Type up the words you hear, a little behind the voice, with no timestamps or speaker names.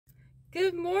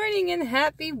Good morning and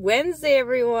happy Wednesday,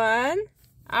 everyone.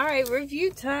 All right, review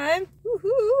time.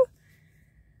 Woohoo!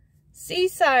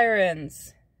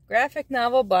 Sirens, graphic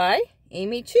novel by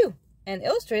Amy Chu and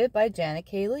illustrated by Janet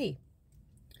K. Lee.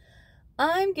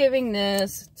 I'm giving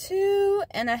this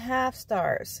 2.5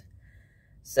 stars.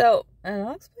 So, and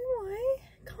I'll explain why.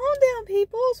 Calm down,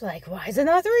 people. It's like, why is it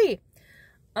not 3?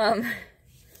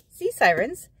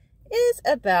 Sirens is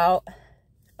about,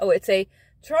 it's a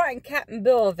Trot and Captain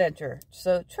Bill adventure.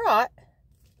 So Trot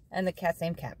and the cat's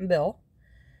named Captain Bill,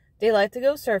 they like to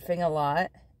go surfing a lot,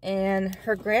 and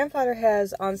her grandfather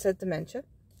has onset dementia,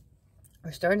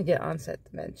 or starting to get onset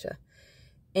dementia.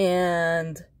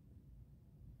 And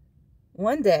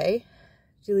one day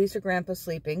she leaves her grandpa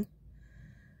sleeping,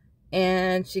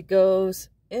 and she goes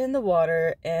in the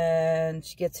water and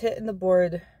she gets hit in the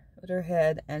board with her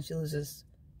head and she loses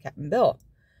Captain Bill.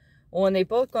 Well, when they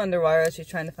both go underwater as she's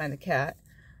trying to find the cat,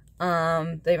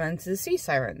 they run into the sea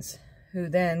sirens, who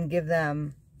then give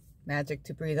them magic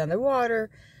to breathe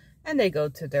underwater, and they go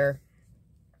to their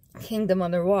kingdom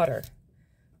underwater.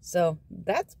 So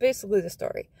that's basically the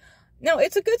story. No,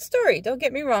 it's a good story. Don't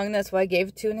get me wrong. That's why I gave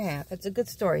it 2.5. It's a good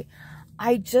story.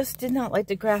 I just did not like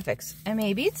the graphics, and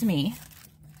maybe it's me,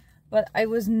 but I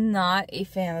was not a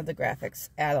fan of the graphics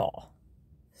at all.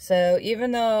 So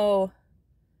even though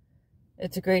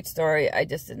it's a great story, I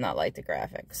just did not like the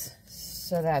graphics.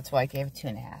 So that's why I gave it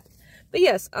 2.5. But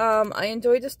yes, I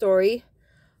enjoyed the story.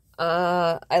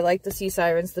 I like the sea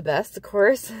sirens the best, of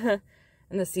course, and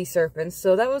the sea serpents.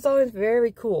 So that was always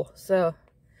very cool. So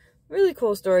really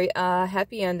cool story.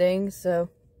 Happy ending. So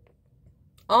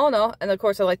all in all, and of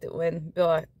course I liked it when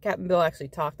Captain Bill actually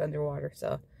talked underwater.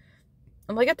 So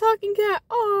I'm like a talking cat.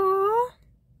 Aww.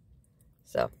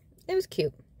 So it was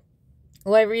cute.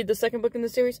 Will I read the second book in the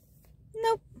series?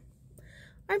 Nope.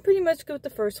 I'm pretty much good with the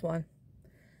first one.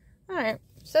 Alright,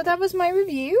 so that was my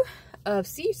review of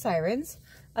Sirens,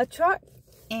 a Trot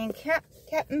and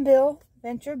Captain Bill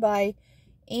adventure by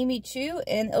Amy Chu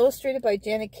and illustrated by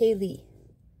Janet K. Lee.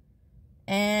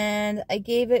 And I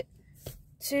gave it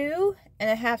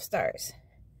 2.5 stars.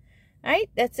 Alright,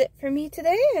 that's it for me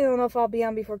today. I don't know if I'll be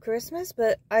on before Christmas,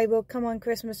 but I will come on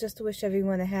Christmas just to wish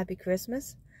everyone a happy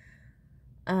Christmas.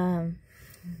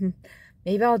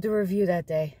 Maybe I'll do a review that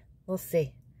day. We'll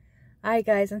see. Alright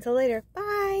guys, until later. Bye.